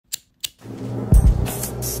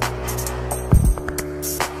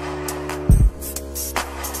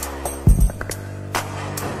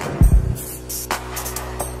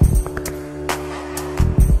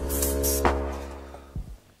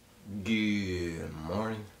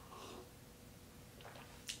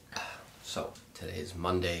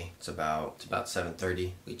Monday. It's about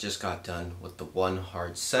 7:30. We just got done with the one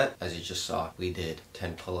hard set. As you just saw, we did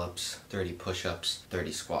 10 pull-ups, 30 push-ups,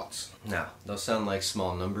 30 squats. Now, those sound like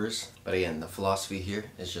small numbers, but again, the philosophy here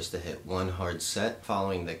is just to hit one hard set,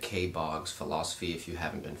 following the K-Boggs philosophy. If you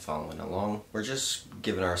haven't been following along, we're just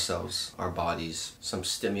giving ourselves, our bodies, some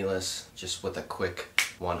stimulus just with a quick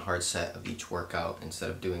one hard set of each workout instead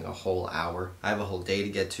of doing a whole hour. I have a whole day to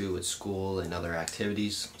get to with school and other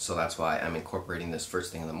activities, so that's why I'm incorporating this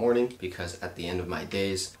first thing in the morning, because at the end of my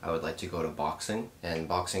days I would like to go to boxing, and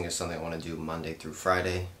boxing is something I want to do Monday through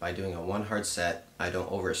Friday. By doing a one hard set, I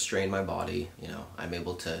don't overstrain my body. You know, I'm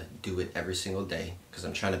able to do it every single day because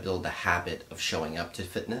I'm trying to build the habit of showing up to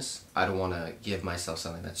fitness. I don't want to give myself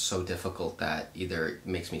something that's so difficult that either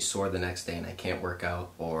makes me sore the next day and I can't work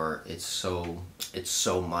out, or it's so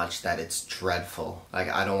much that it's dreadful. Like,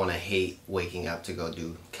 I don't want to hate waking up to go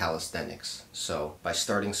do calisthenics. So by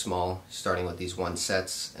starting small, starting with these one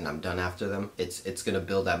sets, and I'm done after them, it's gonna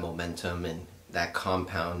build that momentum and that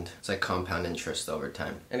compound. It's like compound interest over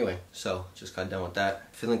time. Anyway, so just got done with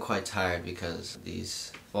that. Feeling quite tired because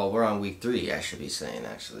these, well, we're on week 3, I should be saying,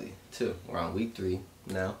 actually, too. We're on week 3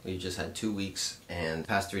 now. We just had 2 weeks, and the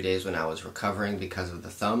past 3 days when I was recovering because of the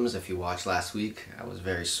thumbs, if you watched last week, I was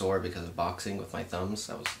very sore because of boxing with my thumbs.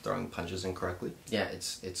 I was throwing punches incorrectly. Yeah,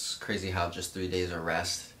 it's crazy how just 3 days of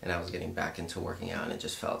rest and I was getting back into working out, and it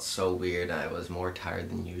just felt so weird. I was more tired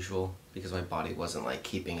than usual because my body wasn't like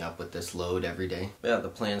keeping up with this load every day. But yeah, the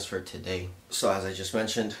plans for today. So as I just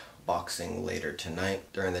mentioned, boxing later tonight.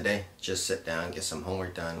 During the day, just sit down, get some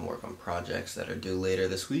homework done, work on projects that are due later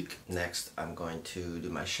this week. Next, I'm going to do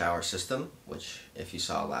my shower system, which if you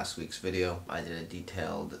saw last week's video, I did a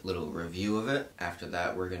detailed little review of it. After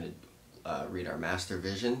that, we're going to read our master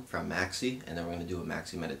vision from Maxi, and then we're going to do a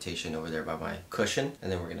Maxi meditation over there by my cushion,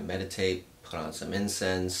 and then we're going to meditate, put on some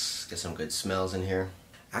incense, get some good smells in here.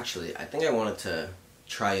 Actually, I think I wanted to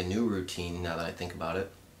try a new routine now that I think about it.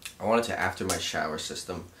 I wanted to, after my shower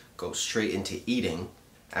system, go straight into eating.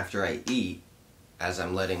 After I eat, as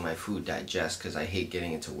I'm letting my food digest, because I hate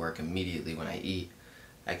getting into work immediately when I eat,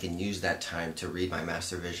 I can use that time to read my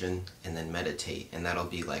master vision and then meditate, and that'll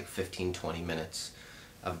be like 15-20 minutes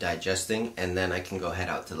of digesting, and then I can go head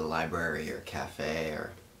out to the library or cafe.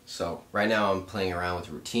 Or so right now I'm playing around with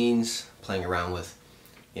routines, playing around with,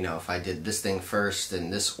 you know, if I did this thing first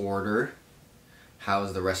in this order, how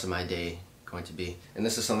is the rest of my day going to be? And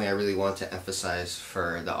this is something I really want to emphasize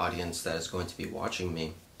for the audience that is going to be watching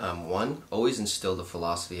me. One, always instill the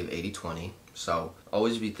philosophy of 80-20. So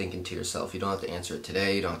always be thinking to yourself, you don't have to answer it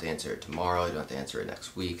today, you don't have to answer it tomorrow, you don't have to answer it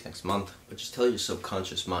next week, next month, but just tell your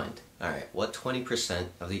subconscious mind, alright, what 20%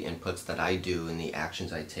 of the inputs that I do and the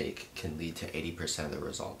actions I take can lead to 80% of the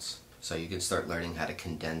results? So you can start learning how to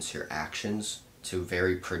condense your actions to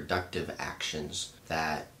very productive actions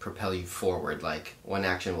that propel you forward. Like, one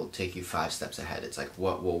action will take you 5 steps ahead. It's like,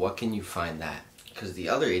 what can you find that? Because the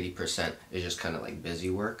other 80% is just kind of like busy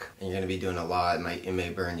work, and you're going to be doing a lot. It may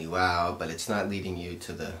burn you out, but it's not leading you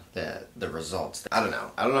to the results. I don't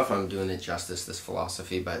know if I'm doing it justice, this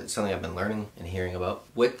philosophy, but it's something I've been learning and hearing about.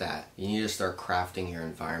 With that, you need to start crafting your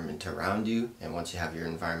environment around you, and once you have your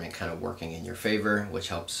environment kind of working in your favor, which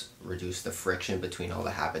helps reduce the friction between all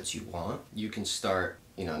the habits you want, you can start,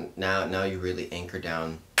 you know, now you really anchor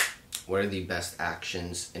down what are the best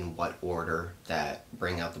actions in what order that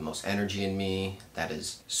bring out the most energy in me, that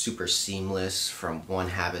is super seamless from one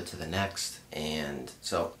habit to the next. And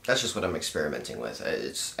so that's just what I'm experimenting with.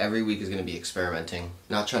 It's every week is going to be experimenting,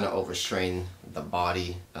 not trying to overstrain the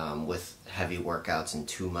body with heavy workouts and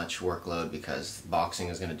too much workload, because boxing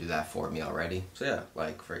is going to do that for me already. So yeah,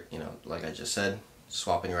 like like I just said,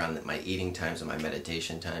 swapping around my eating times and my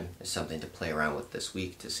meditation time is something to play around with this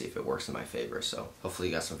week to see if it works in my favor. So hopefully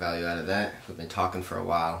you got some value out of that. We've been talking for a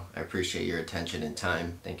while. I appreciate your attention and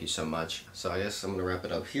time. Thank you so much. So I guess I'm gonna wrap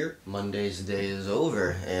it up here. Monday's day is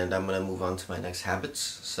over, and I'm gonna move on to my next habits.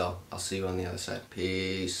 So I'll see you on the other side.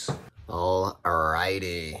 Peace.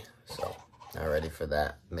 Alrighty. So now ready for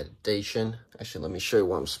that meditation. Actually, let me show you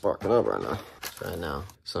what I'm sparking up right now. Right now,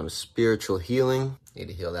 some spiritual healing. Need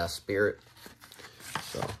to heal that spirit.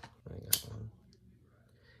 So, I got one.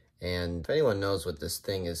 And if anyone knows what this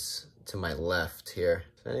thing is to my left here,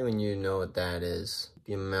 if anyone you know what that is, keep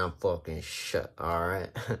your mouth fucking shut, alright?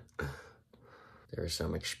 There's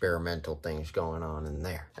some experimental things going on in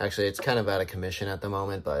there. Actually, it's kind of out of commission at the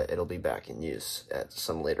moment, but it'll be back in use at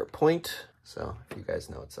some later point. So, if you guys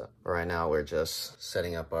know what's up. Right now, we're just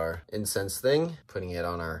setting up our incense thing, putting it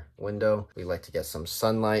on our window. We like to get some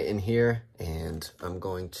sunlight in here, and I'm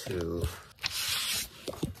going to...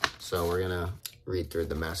 So we're gonna read through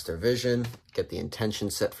the master vision, get the intention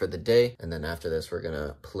set for the day, and then after this, we're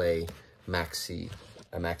gonna play a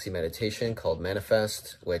maxi meditation called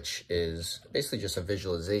Manifest, which is basically just a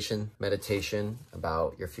visualization meditation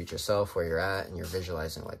about your future self, where you're at, and you're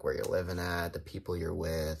visualizing like where you're living at, the people you're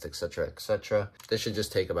with, etc., etc. This should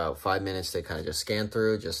just take about 5 minutes to kind of just scan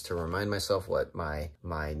through, just to remind myself what my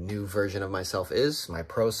new version of myself is, my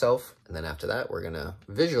pro self. And then after that, we're gonna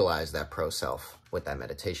visualize that pro self with that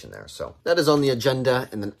meditation there. So that is on the agenda.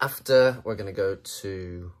 And then after, we're gonna go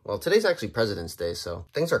to, well, today's actually President's Day, so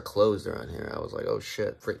things are closed around here. I was like, oh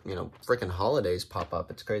shit, freaking holidays pop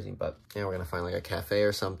up. It's crazy. But yeah, we're gonna find like a cafe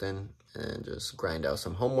or something and just grind out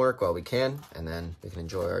some homework while we can. And then we can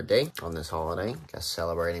enjoy our day on this holiday. Guess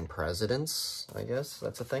celebrating presidents, I guess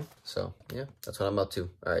that's a thing. So yeah, that's what I'm up to.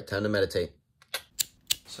 All right, time to meditate.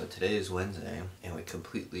 So today is Wednesday, and we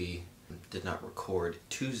completely did not record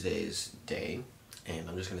Tuesday's day. And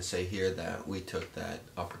I'm just going to say here that we took that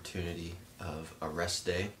opportunity of a rest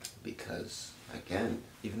day because, again,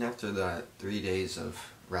 even after that 3 days of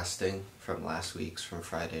resting from last week's, from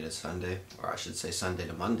Friday to Sunday, or I should say Sunday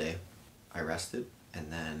to Monday, I rested.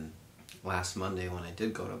 And then last Monday when I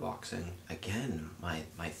did go to boxing, again,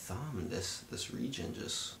 my thumb, this region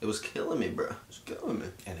just, it was killing me, bro. It was killing me.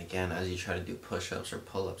 And again, as you try to do push-ups or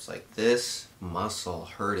pull-ups, like this muscle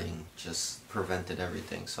hurting just prevented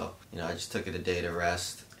everything. So, you know, I just took it a day to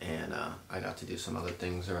rest, and I got to do some other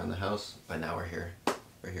things around the house. But now we're here.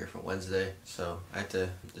 We're here for Wednesday. So I have to,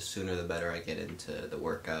 the sooner the better I get into the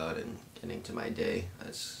workout and getting to my day.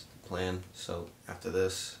 That's the plan. So after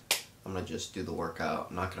this, I'm gonna just do the workout.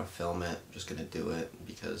 I'm not gonna film it, I'm just gonna do it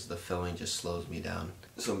because the filming just slows me down.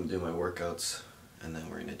 So I'm gonna do my workouts, and then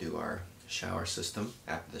we're gonna do our shower system.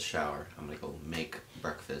 After the shower, I'm gonna go make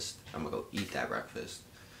breakfast. I'm gonna go eat that breakfast.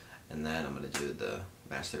 And then I'm gonna do the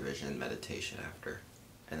master vision meditation after.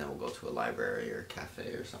 And then we'll go to a library or a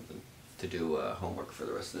cafe or something to do homework for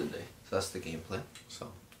the rest of the day. So that's the game plan.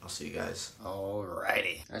 So I'll see you guys.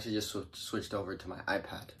 Alrighty. I actually just switched over to my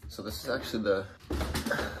iPad. So this is actually the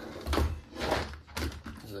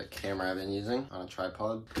camera I've been using on a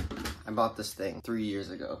tripod. I bought this thing 3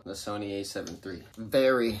 years ago, the Sony a7 III.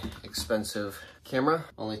 Very expensive camera.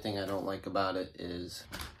 Only thing I don't like about it is,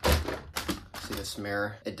 see this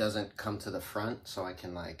mirror? It doesn't come to the front, so I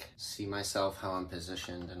can like see myself, how I'm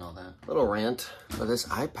positioned and all that. Little rant, but this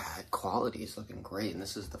iPad quality is looking great, and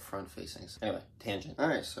this is the front facing. Anyway, tangent. All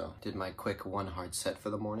right, so did my quick one hard set for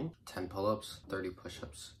the morning. 10 pull-ups, 30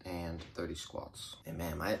 push-ups, and 30 squats. And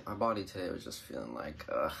man, my body today was just feeling like,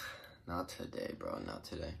 ugh, not today, bro, not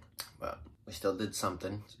today. But we still did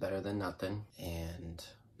something. It's better than nothing. And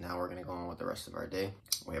now we're gonna go on with the rest of our day.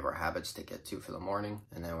 We have our habits to get to for the morning,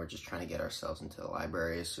 and then we're just trying to get ourselves into the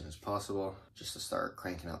library as soon as possible, just to start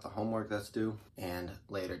cranking out the homework that's due. And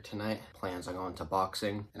later tonight, plans on going to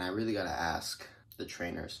boxing. And I really gotta ask the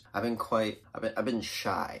trainers. I've been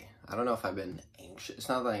shy. I don't know if I've been anxious. It's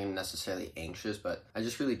not that I'm necessarily anxious, but I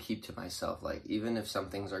just really keep to myself. Like, even if some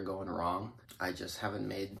things are going wrong, I just haven't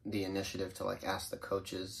made the initiative to like ask the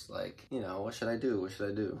coaches, like, you know, what should I do? What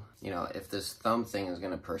should I do? You know, if this thumb thing is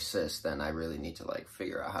gonna persist, then I really need to like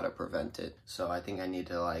figure out how to prevent it. So I think I need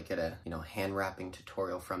to like get a, you know, hand wrapping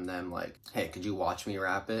tutorial from them. Like, hey, could you watch me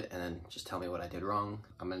wrap it and then just tell me what I did wrong?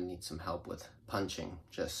 I'm gonna need some help with punching.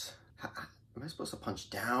 Just, am I supposed to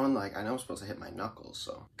punch down? Like, I know I'm supposed to hit my knuckles,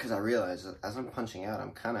 so. Because I realize that as I'm punching out,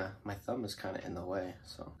 my thumb is kind of in the way,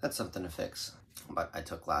 so. That's something to fix. But I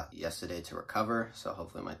took yesterday to recover, so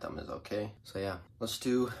hopefully my thumb is okay. So yeah, let's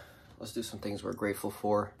do some things we're grateful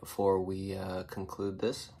for before we conclude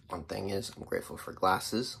this. One thing is, I'm grateful for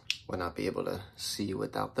glasses. Would not be able to see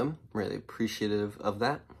without them. I'm really appreciative of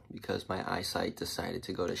that, because my eyesight decided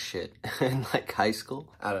to go to shit in like high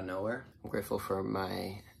school, out of nowhere. I'm grateful for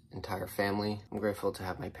my entire family. I'm grateful to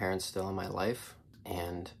have my parents still in my life,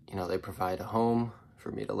 and you know, they provide a home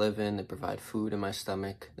for me to live in. They provide food in my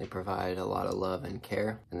stomach. They provide a lot of love and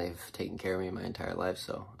care, and they've taken care of me my entire life,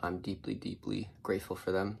 so I'm deeply, deeply grateful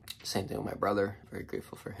for them. Same thing with my brother, very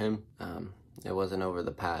grateful for him. It wasn't over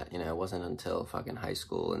the past, you know, it wasn't until fucking high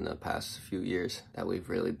school in the past few years that we've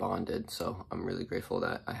really bonded, so I'm really grateful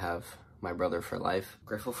that I have my brother for life.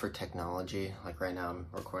 Grateful for technology. Like right now I'm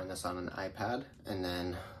recording this on an iPad, and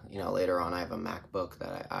then, you know, later on I have a MacBook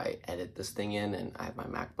that I edit this thing in, and I have my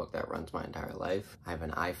MacBook that runs my entire life. I have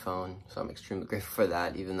an iPhone, so I'm extremely grateful for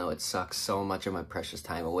that, even though it sucks so much of my precious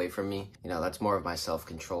time away from me. You know, that's more of my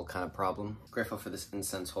self-control kind of problem. Grateful for this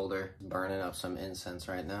incense holder. Burning up some incense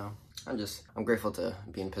right now. I'm grateful to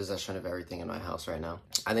be in possession of everything in my house right now.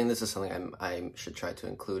 I think this is something I should try to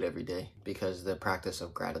include every day, because the practice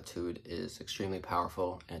of gratitude is extremely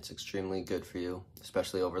powerful and it's extremely good for you,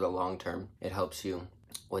 especially over the long term. It helps you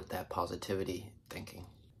with that positivity thinking.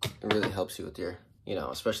 It really helps you with your, you know,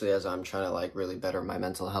 especially as I'm trying to like really better my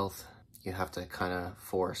mental health. You have to kind of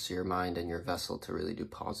force your mind and your vessel to really do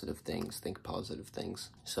positive things, think positive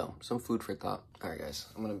things. So, some food for thought. All right, guys,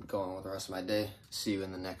 I'm gonna go on with the rest of my day. See you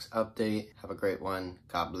in the next update. Have a great one.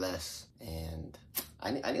 God bless. And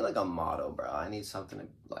I need like a motto, bro. I need something to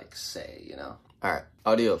like say, you know? All right,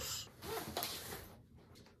 adios.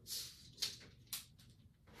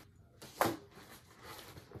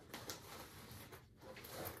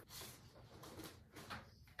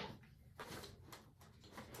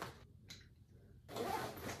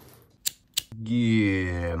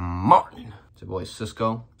 Yeah, Martin. It's your boy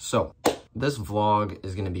Cisco. So, this vlog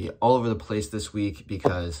is gonna be all over the place this week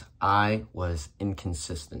because I was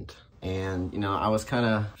inconsistent. And, you know, I was kind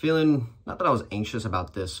of feeling, not that I was anxious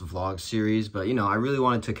about this vlog series, but, you know, I really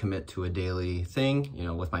wanted to commit to a daily thing, you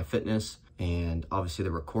know, with my fitness and obviously the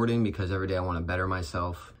recording, because every day I want to better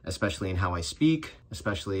myself, especially in how I speak,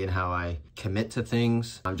 especially in how I commit to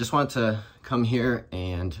things. I just wanted to come here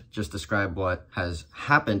and just describe what has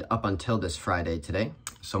happened up until this Friday today.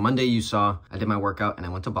 So Monday you saw I did my workout and I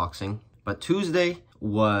went to boxing, but Tuesday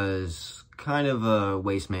was kind of a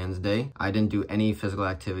waste man's day. I didn't do any physical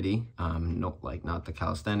activity. No, like not the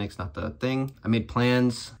calisthenics, not the thing. I made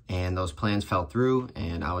plans and those plans fell through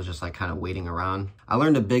and I was just like kind of waiting around. I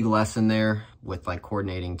learned a big lesson there with like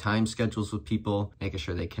coordinating time schedules with people, making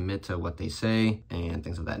sure they commit to what they say and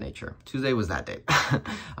things of that nature. Tuesday was that day.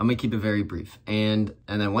 I'm gonna keep it very brief. And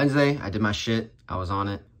then Wednesday, I did my shit. I was on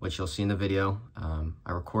it, which you'll see in the video.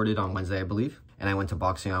 I recorded on Wednesday, I believe. And I went to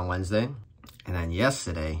boxing on Wednesday. And then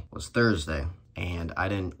yesterday was Thursday and I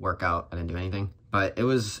didn't work out, I didn't do anything. But it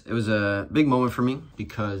was a big moment for me,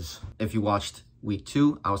 because if you watched week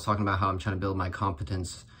 2, I was talking about how I'm trying to build my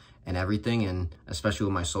competence and everything, and especially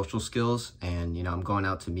with my social skills. And, you know, I'm going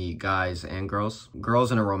out to meet guys and girls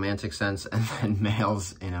in a romantic sense, and then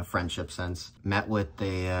males in a friendship sense. Met with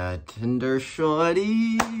a Tinder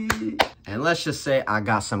shorty. And let's just say I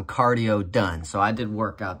got some cardio done. So I did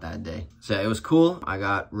work out that day. So it was cool. I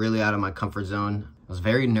got really out of my comfort zone. I was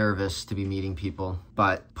very nervous to be meeting people,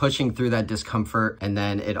 but pushing through that discomfort and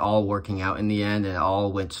then it all working out in the end, and it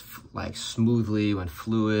all went like smoothly, went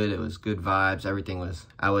fluid. It was good vibes. Everything was,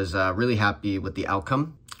 I was really happy with the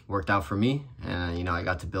outcome. Worked out for me, and you know, I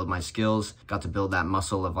got to build my skills, got to build that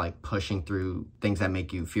muscle of like pushing through things that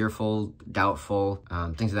make you fearful, doubtful,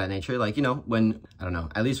 things of that nature. Like, you know, when, I don't know,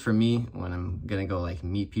 at least for me, when I'm gonna go like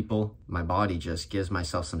meet people, my body just gives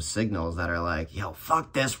myself some signals that are like, yo,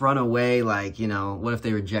 fuck this, run away. Like, you know, what if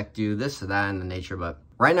they reject you, this or that in the nature. But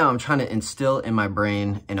right now I'm trying to instill in my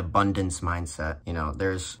brain an abundance mindset. You know,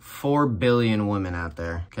 there's 4 billion women out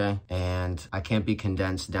there, okay? And I can't be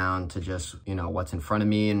condensed down to just, you know, what's in front of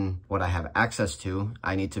me and what I have access to.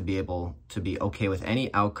 I need to be able to be okay with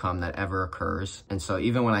any outcome that ever occurs. And so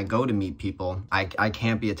even when I go to meet people, I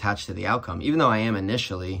can't be attached to the outcome, even though I am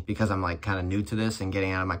initially, because I'm like kind of new to this and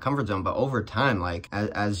getting out of my comfort zone. But over time, like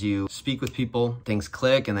as you speak with people, things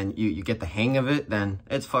click, and then you get the hang of it, then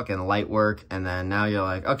it's fucking light work. And then now you're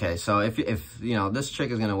like, okay, so if you know, this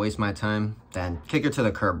chick is gonna waste my time, then kick her to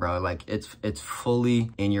the curb, bro. Like it's fully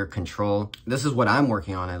in your control. This is what I'm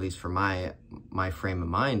working on, at least for my frame of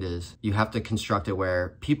mind, is you have to construct it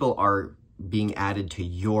where people are being added to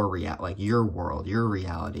your like your world, your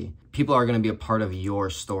reality. People are gonna be a part of your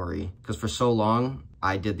story. Because for so long,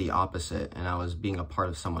 I did the opposite and I was being a part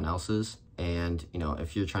of someone else's. And, you know,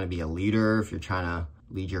 if you're trying to be a leader, if you're trying to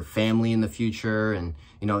lead your family in the future, and,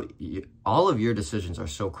 you know, all of your decisions are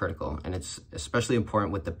so critical, and it's especially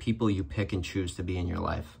important with the people you pick and choose to be in your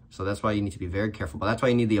life. So that's why you need to be very careful. But that's why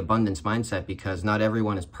you need the abundance mindset, because not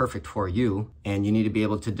everyone is perfect for you, and you need to be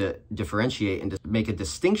able to differentiate and make a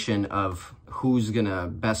distinction of who's gonna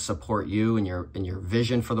best support you and your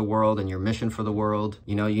vision for the world and your mission for the world.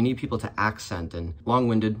 You know, you need people to accent, and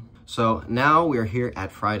long-winded. So now we're here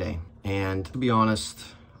at Friday, and to be honest,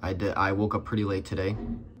 I woke up pretty late today,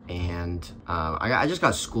 and I just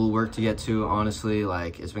got schoolwork to get to, honestly.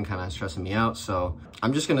 Like, it's been kind of stressing me out. So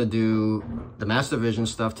I'm just gonna do the Master Vision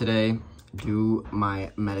stuff today, do my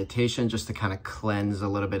meditation just to kind of cleanse a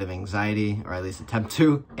little bit of anxiety, or at least attempt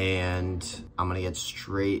to, and I'm gonna get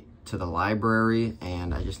straight to the library,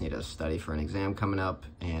 and I just need to study for an exam coming up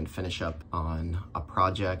and finish up on a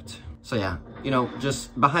project. So yeah, you know,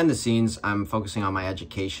 just behind the scenes, I'm focusing on my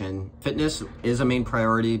education. Fitness is a main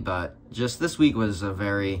priority, but just this week was a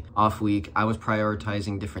very off week. I was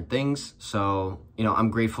prioritizing different things. So, you know, I'm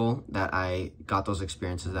grateful that I got those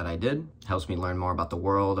experiences that I did. Helps me learn more about the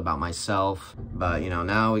world, about myself. But, you know,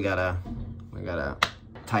 now we gotta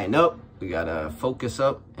tighten up. We gotta focus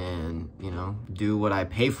up and, you know, do what I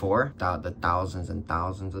pay for without the thousands and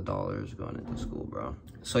thousands of dollars going into school, bro.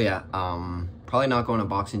 So yeah, probably not going to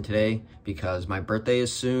boxing today because my birthday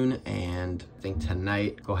is soon, and I think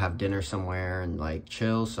tonight go have dinner somewhere and like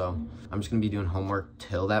chill. So I'm just gonna be doing homework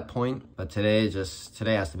till that point. But today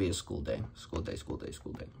has to be a school day. School day.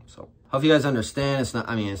 So hope you guys understand. It's not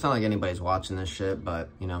like anybody's watching this shit, but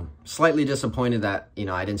you know, slightly disappointed that, you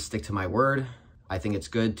know, I didn't stick to my word. I think it's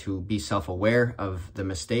good to be self-aware of the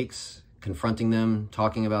mistakes, confronting them,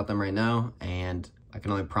 talking about them right now, and I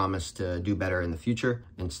can only promise to do better in the future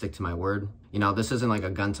and stick to my word. You know, this isn't like a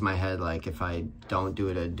gun to my head, like if I don't do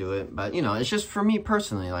it, I do it. But, you know, it's just for me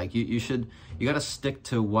personally, like you got to stick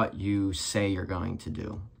to what you say you're going to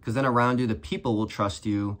do. Because then around you, the people will trust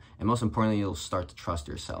you. And most importantly, you'll start to trust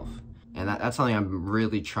yourself. And that's something I'm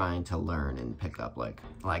really trying to learn and pick up. Like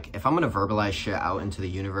if I'm going to verbalize shit out into the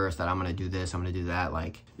universe that I'm going to do this, I'm going to do that,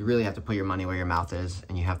 like you really have to put your money where your mouth is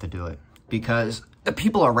and you have to do it. Because the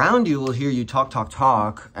people around you will hear you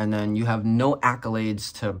talk, and then you have no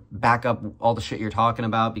accolades to back up all the shit you're talking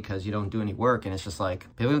about because you don't do any work. And it's just like,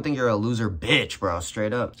 people don't think you're a loser bitch, bro,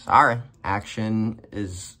 straight up. Sorry. Action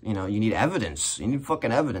is, you know, you need evidence. You need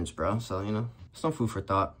fucking evidence, bro. So, you know, it's no food for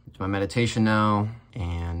thought. It's my meditation now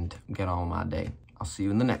and get on with my day. I'll see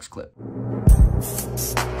you in the next clip.